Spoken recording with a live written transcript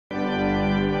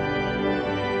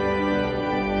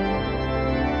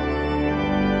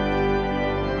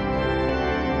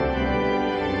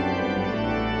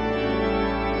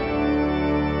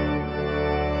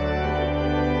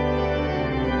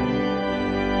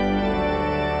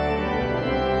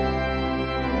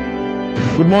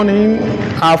Good morning,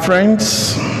 our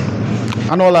friends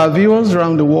and all our viewers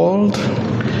around the world.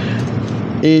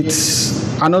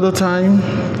 It's another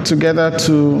time together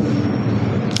to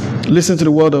listen to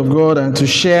the Word of God and to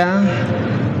share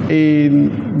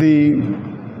in the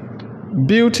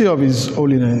beauty of His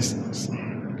holiness.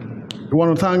 We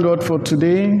want to thank God for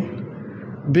today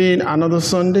being another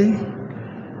Sunday,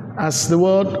 as the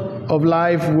Word of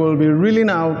life will be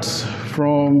reeling out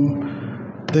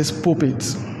from this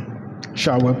pulpit.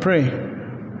 Shall we pray?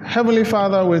 Heavenly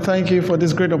Father, we thank you for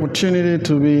this great opportunity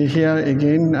to be here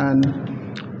again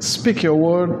and speak your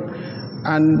word,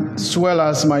 and as well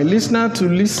as my listener to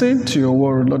listen to your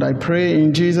word. Lord, I pray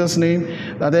in Jesus' name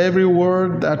that every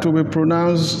word that will be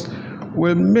pronounced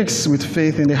will mix with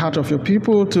faith in the heart of your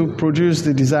people to produce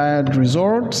the desired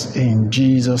results. In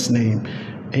Jesus' name,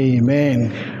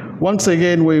 amen. Once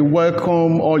again, we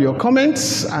welcome all your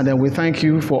comments, and then we thank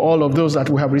you for all of those that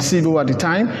we have received over the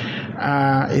time.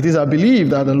 It is our belief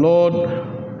that the Lord,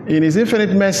 in His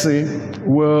infinite mercy,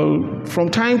 will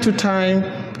from time to time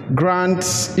grant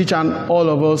each and all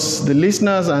of us, the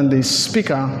listeners and the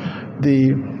speaker,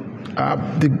 the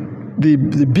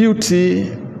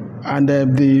beauty and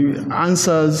the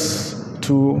answers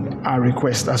to our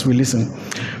request as we listen.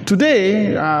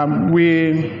 Today,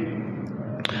 we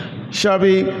shall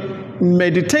be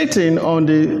meditating on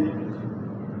the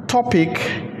topic,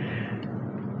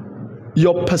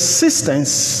 your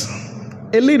persistence,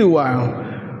 a little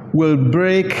while, will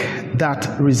break that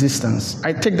resistance.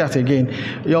 I take that again.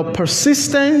 Your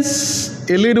persistence,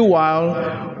 a little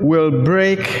while, will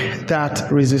break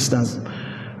that resistance.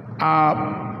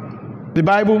 The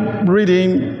Bible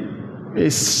reading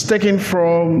is taken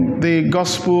from the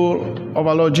Gospel of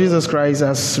our Lord Jesus Christ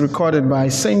as recorded by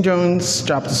St. John's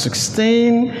chapter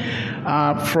 16,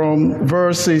 from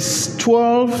verses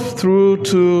 12 through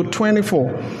to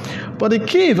 24. But the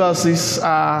key verses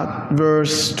are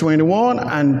verse 21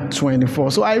 and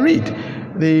 24. So I read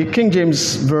the King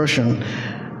James Version.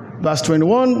 Verse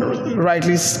 21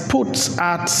 rightly puts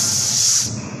at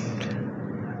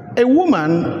a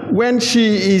woman, when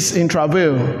she is in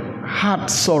travail, had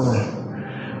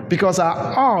sorrow, because her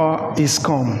hour is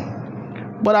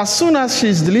come. But as soon as she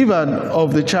is delivered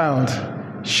of the child,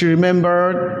 she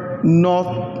remembered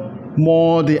not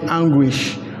more the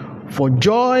anguish for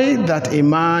joy that a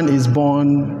man is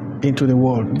born into the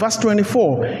world. Verse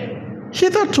 24,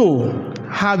 hitherto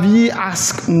have ye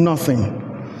asked nothing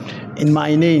in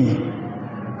my name.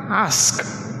 Ask,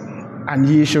 and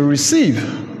ye shall receive,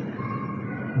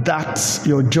 that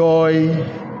your joy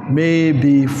may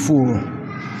be full.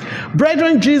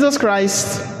 Brethren, Jesus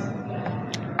Christ,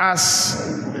 as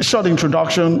a short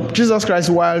introduction, Jesus Christ,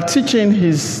 while teaching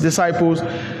his disciples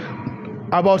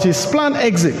about his planned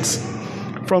exit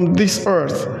from this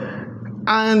earth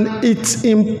and its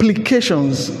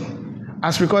implications,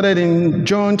 as recorded in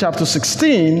John chapter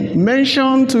 16,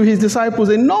 mentioned to his disciples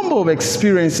a number of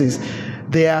experiences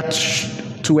they are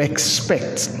to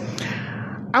expect.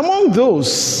 Among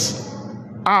those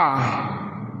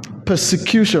are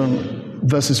persecution,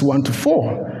 verses 1 to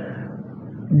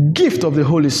 4, gift of the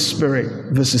Holy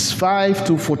Spirit, verses 5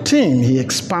 to 14, he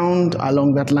expounds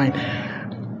along that line,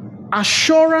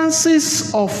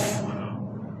 assurances of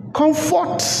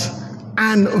comfort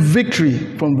and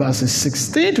victory from verses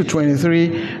 16 to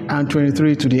 23 and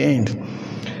 23 to the end.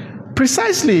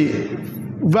 Precisely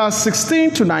verse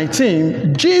 16 to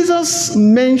 19, Jesus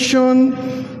mentioned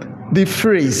the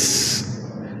phrase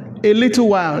a little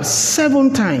while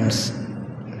 7 times.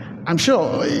 I'm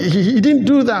sure he didn't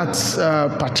do that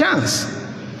perchance.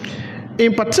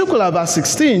 In particular, verse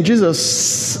 16, Jesus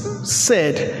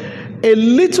said, a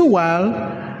little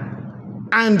while,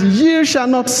 and ye shall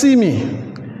not see me.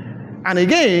 And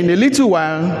again, a little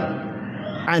while,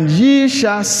 and ye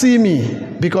shall see me,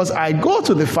 because I go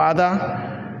to the Father.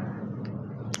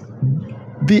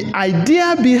 The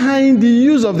idea behind the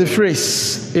use of the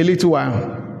phrase, a little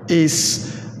while,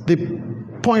 is the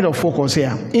point of focus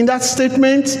here. In that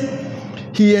statement,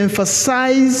 he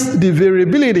emphasized the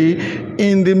variability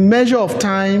in the measure of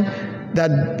time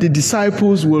that the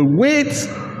disciples will wait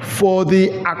for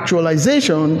the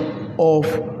actualization of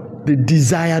the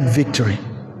desired victory.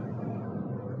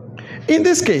 In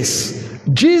this case,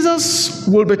 Jesus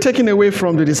will be taken away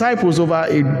from the disciples over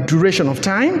a duration of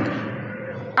time.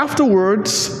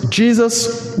 Afterwards,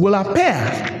 Jesus will appear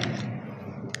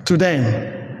to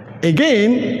them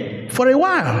again for a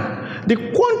while. The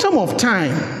quantum of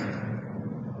time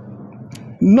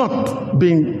not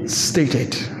being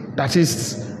stated, that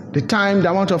is the time, the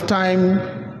amount of time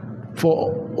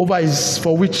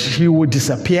for which he would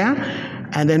disappear,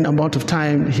 and then amount of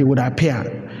time he would appear.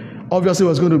 Obviously, it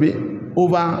was going to be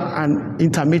over and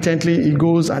intermittently it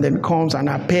goes and then comes and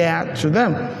appears to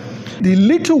them. The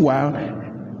little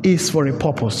while is for a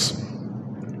purpose.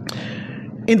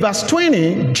 In verse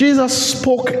 20, Jesus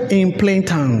spoke in plain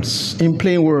terms, in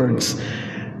plain words,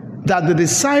 that the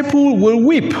disciple will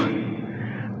weep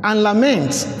and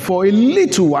lament for a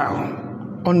little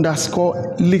while,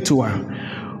 underscore little while.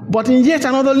 But in yet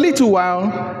another little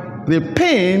while, the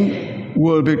pain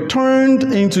will be turned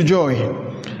into joy.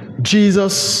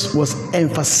 Jesus was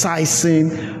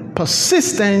emphasizing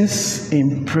persistence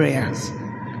in prayers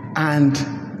and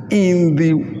in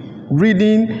the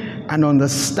reading and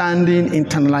understanding,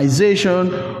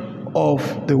 internalization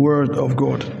of the Word of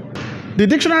God. The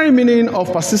dictionary meaning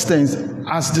of persistence,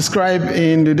 as described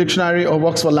in the Dictionary of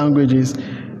Oxford Languages,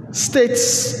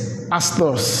 states as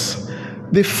thus: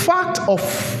 the fact of,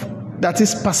 that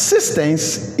is,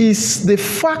 persistence is the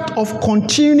fact of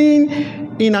continuing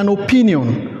in an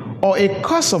opinion or a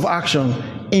course of action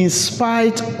in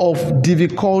spite of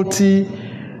difficulty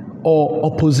or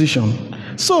opposition.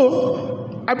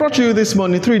 So, I brought you this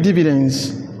morning 3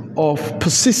 dividends of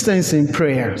persistence in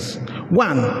prayers.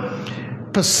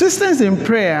 1, persistence in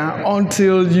prayer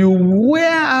until you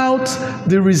wear out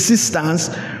the resistance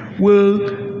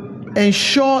will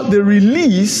ensure the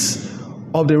release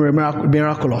of the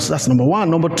miraculous. That's number 1.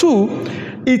 Number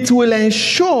 2, it will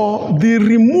ensure the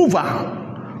removal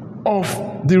of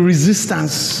the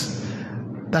resistance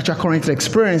that you're currently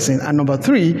experiencing. And number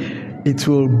 3, it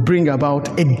will bring about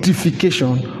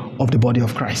edification of the body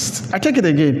of Christ. I take it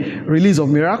again. Release of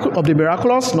the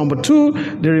miraculous. Number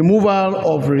 2, the removal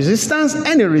of resistance,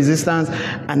 any resistance.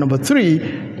 And number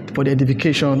 3, for the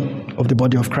edification of the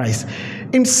body of Christ.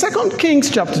 In 2 Kings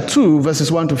chapter 2,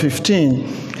 verses 1 to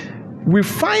 15, we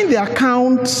find the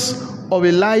accounts of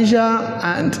Elijah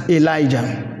and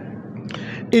Elijah.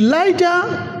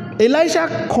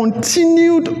 Elijah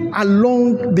continued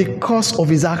along the course of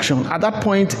his action. At that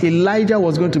point, Elijah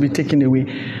was going to be taken away.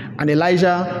 And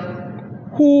Elijah,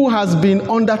 who has been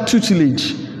under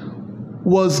tutelage,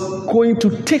 was going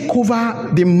to take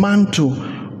over the mantle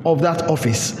of that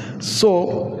office.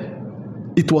 So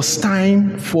it was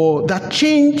time for that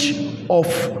change of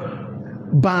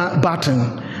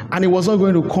baton. And it was not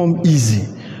going to come easy.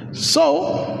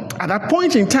 So, at that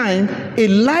point in time,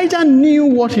 Elijah knew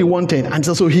what he wanted. And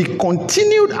so he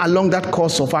continued along that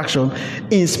course of action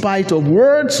in spite of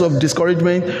words of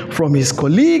discouragement from his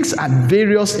colleagues at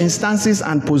various instances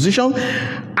and positions,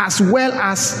 as well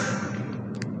as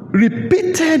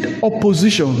repeated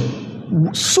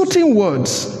opposition, soothing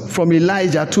words from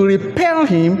Elijah to repel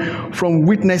him from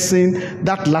witnessing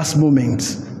that last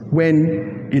moment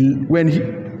when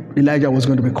Elijah was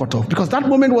going to be cut off, because that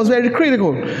moment was very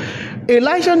critical.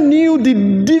 Elijah knew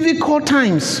the difficult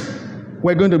times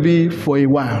were going to be for a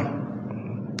while,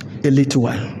 a little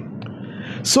while.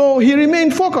 So he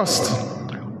remained focused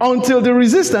until the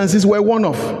resistances were worn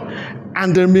off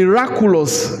and the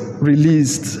miraculous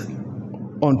released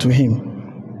unto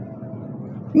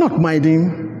him, not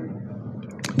minding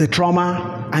the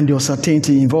trauma and the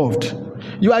uncertainty involved.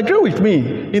 You agree with me?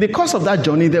 In the course of that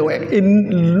journey, there were a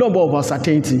number of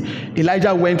uncertainty.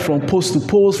 Elijah went from post to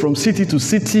post, from city to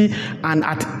city, and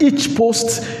at each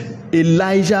post,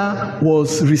 Elijah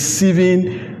was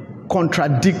receiving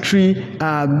contradictory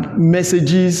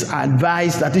messages,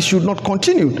 advice that he should not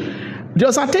continue. The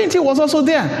uncertainty was also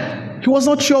there. He was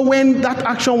not sure when that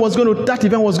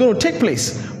event was going to take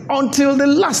place until the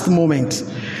last moment.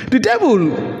 The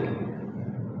devil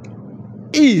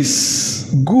is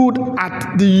good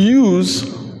at the use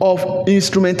of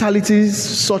instrumentalities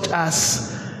such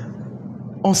as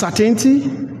uncertainty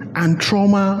and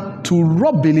trauma to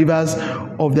rob believers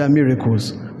of their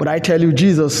miracles. But I tell you,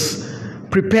 Jesus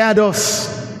prepared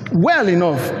us well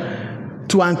enough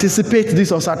to anticipate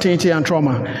this uncertainty and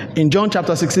trauma. In John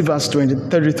chapter 16, verse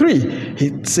 33,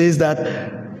 it says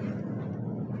that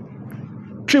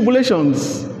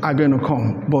tribulations are going to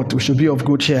come, but we should be of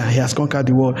good cheer. He has conquered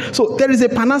the world. So there is a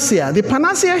panacea. The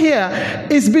panacea here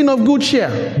is being of good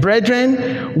cheer.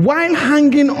 Brethren, while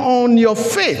hanging on your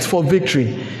faith for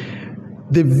victory,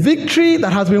 the victory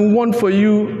that has been won for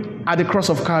you at the cross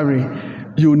of Calvary,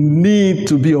 you need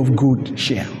to be of good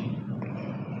cheer.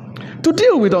 To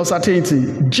deal with uncertainty,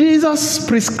 Jesus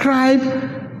prescribed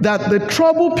that the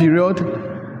trouble period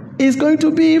is going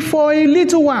to be for a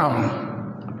little while.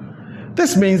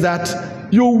 This means that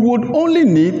you would only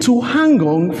need to hang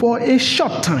on for a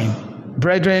short time.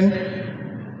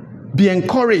 Brethren, be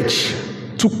encouraged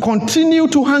to continue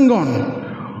to hang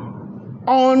on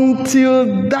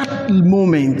until that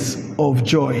moment of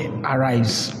joy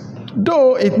arrives.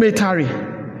 Though it may tarry,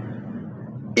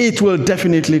 it will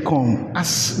definitely come,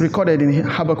 as recorded in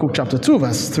Habakkuk chapter 2,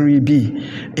 verse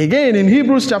 3b. Again, in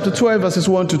Hebrews chapter 12, verses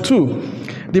 1 to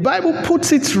 2, the Bible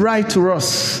puts it right to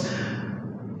us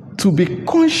to be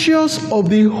conscious of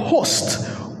the host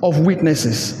of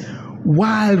witnesses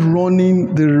while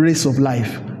running the race of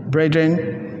life.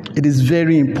 Brethren, it is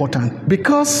very important,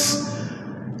 because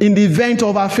in the event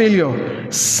of our failure,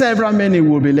 several many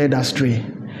will be led astray.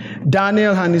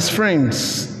 Daniel and his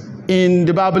friends in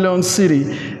the Babylon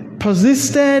city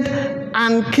persisted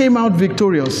and came out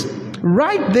victorious.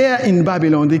 Right there in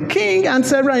Babylon, the king and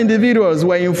several individuals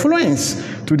were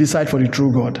influenced to decide for the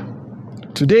true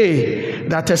God. Today,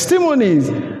 their testimonies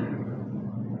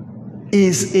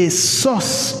is a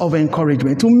source of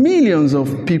encouragement to millions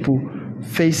of people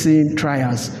facing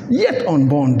trials, yet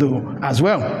unborn though as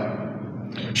well.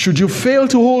 Should you fail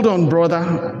to hold on,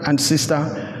 brother and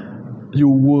sister, you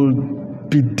will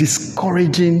be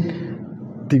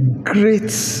discouraging the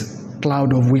great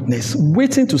cloud of witness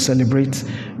waiting to celebrate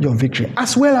your victory,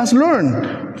 as well as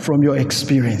learn from your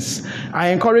experience. I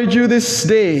encourage you this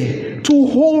day to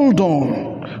hold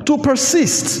on, to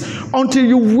persist until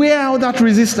you wear out that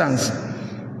resistance.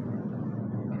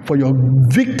 For your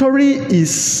victory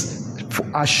is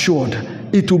assured.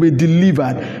 It will be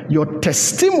delivered. Your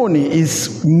testimony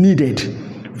is needed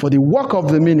for the work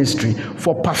of the ministry,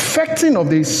 for perfecting of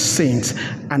the saints,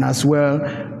 and as well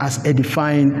as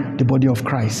edifying the body of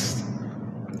Christ.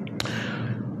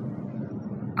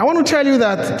 I want to tell you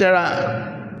that there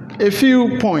are a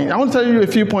few points. I want to tell you a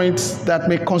few points that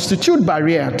may constitute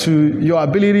barrier to your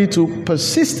ability to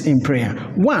persist in prayer.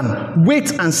 One,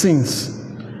 weight and sins,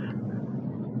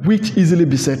 which easily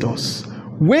beset us.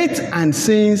 Weight and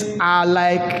sins are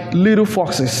like little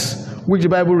foxes, which the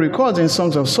Bible records in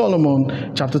Songs of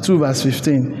Solomon, chapter 2, verse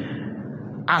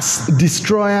 15, as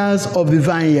destroyers of the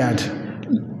vineyard.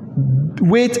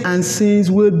 Weight and sins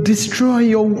will destroy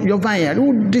your vineyard,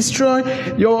 will destroy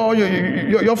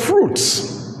your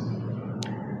fruits.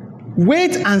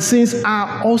 Weight and sins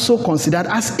are also considered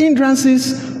as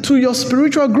hindrances to your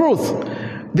spiritual growth.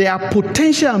 They are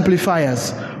potential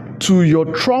amplifiers to your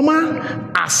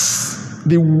trauma as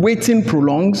the waiting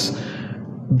prolongs,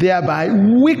 thereby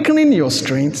weakening your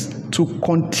strength to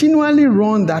continually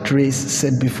run that race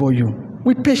set before you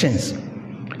with patience.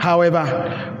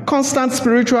 However, constant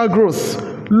spiritual growth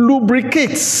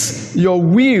lubricates your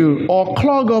wheel or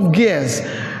clog of gears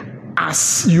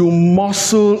as you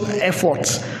muscle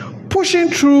effort, pushing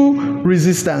through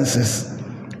resistances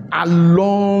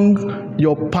along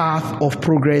your path of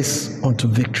progress unto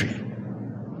victory.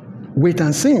 Weight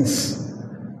and sins.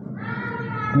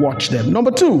 Watch them.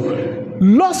 Number 2,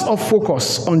 loss of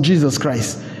focus on Jesus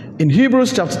Christ. In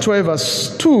Hebrews chapter 12,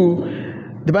 verse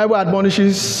 2, the Bible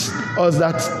admonishes us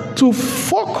that to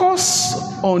focus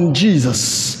on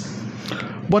Jesus.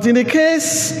 But in the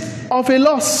case of a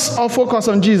loss of focus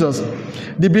on Jesus,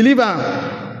 the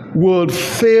believer would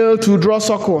fail to draw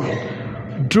succor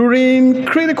during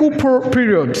critical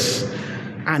periods,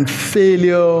 and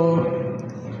failure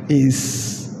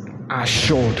is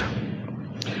assured.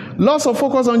 Loss of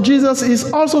focus on Jesus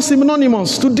is also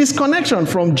synonymous to disconnection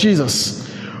from Jesus,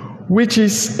 which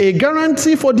is a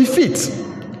guarantee for defeat.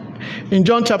 In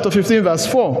John chapter 15, verse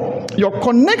 4, your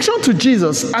connection to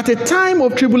Jesus at a time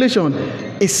of tribulation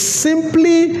is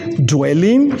simply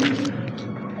dwelling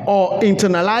or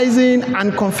internalizing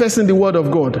and confessing the word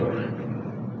of God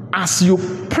as you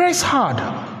press hard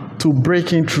to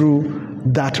breaking through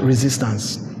that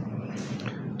resistance.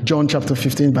 John chapter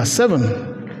 15, verse 7.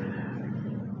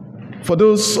 For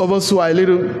those of us who are a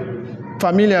little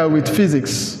familiar with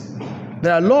physics,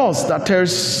 there are laws that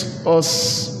tells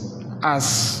us as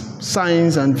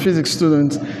science and physics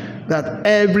students that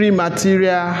every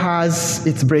material has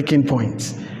its breaking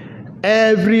point.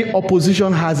 Every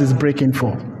opposition has its breaking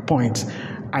point.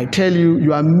 I tell you,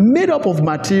 you are made up of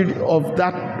material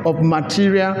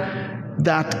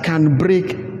that can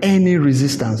break any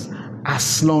resistance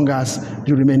as long as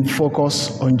you remain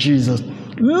focused on Jesus.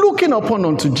 Looking upon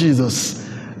unto Jesus,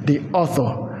 the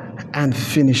author and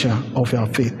finisher of your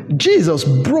faith. Jesus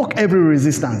broke every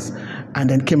resistance and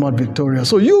then came out victorious.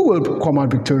 So you will come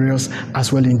out victorious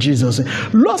as well in Jesus.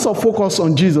 Loss of focus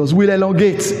on Jesus will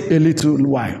elongate a little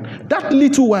while. That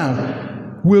little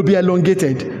while will be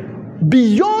elongated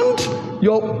beyond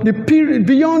your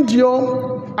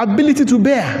ability to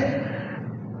bear,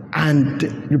 and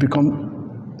you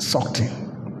become sucked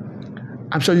in.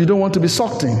 I'm sure you don't want to be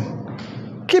sucked in.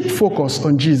 Keep focused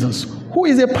on Jesus, who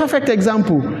is a perfect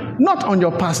example, not on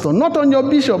your pastor, not on your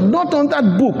bishop, not on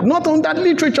that book, not on that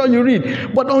literature you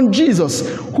read, but on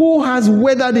Jesus, who has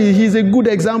weathered it. He's a good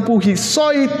example. He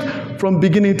saw it from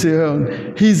beginning to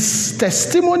end. His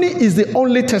testimony is the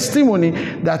only testimony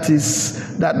that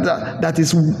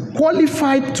is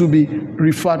qualified to be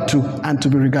referred to and to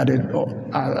be regarded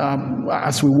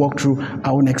as we walk through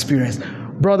our own experience.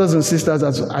 Brothers and sisters,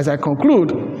 as I conclude,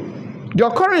 the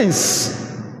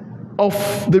occurrence of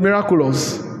the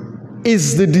miraculous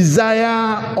is the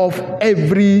desire of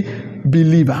every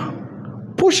believer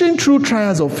pushing through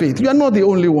trials of faith. You are not the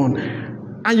only one,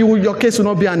 and your case will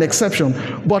not be an exception,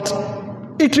 but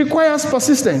it requires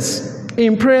persistence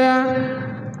in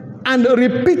prayer and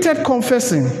repeated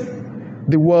confessing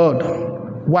the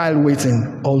word while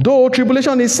waiting. Although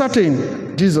tribulation is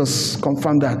certain, Jesus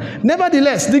confirmed that.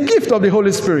 Nevertheless, the gift of the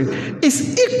Holy Spirit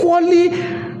is equally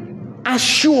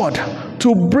assured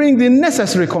to bring the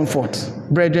necessary comfort.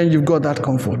 Brethren, you've got that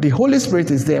comfort. The Holy Spirit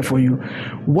is there for you,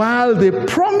 while the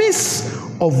promise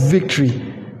of victory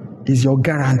is your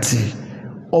guarantee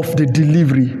of the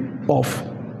delivery of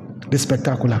the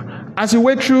spectacular. As you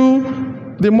wade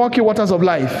through the murky waters of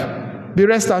life, be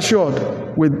rest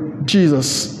assured with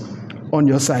Jesus on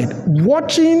your side,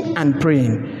 watching and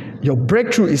praying. Your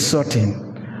breakthrough is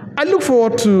certain. I look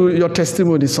forward to your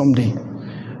testimony someday,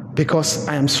 because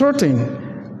I am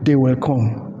certain they will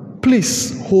come.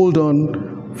 Please hold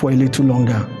on for a little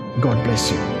longer. God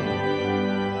bless you.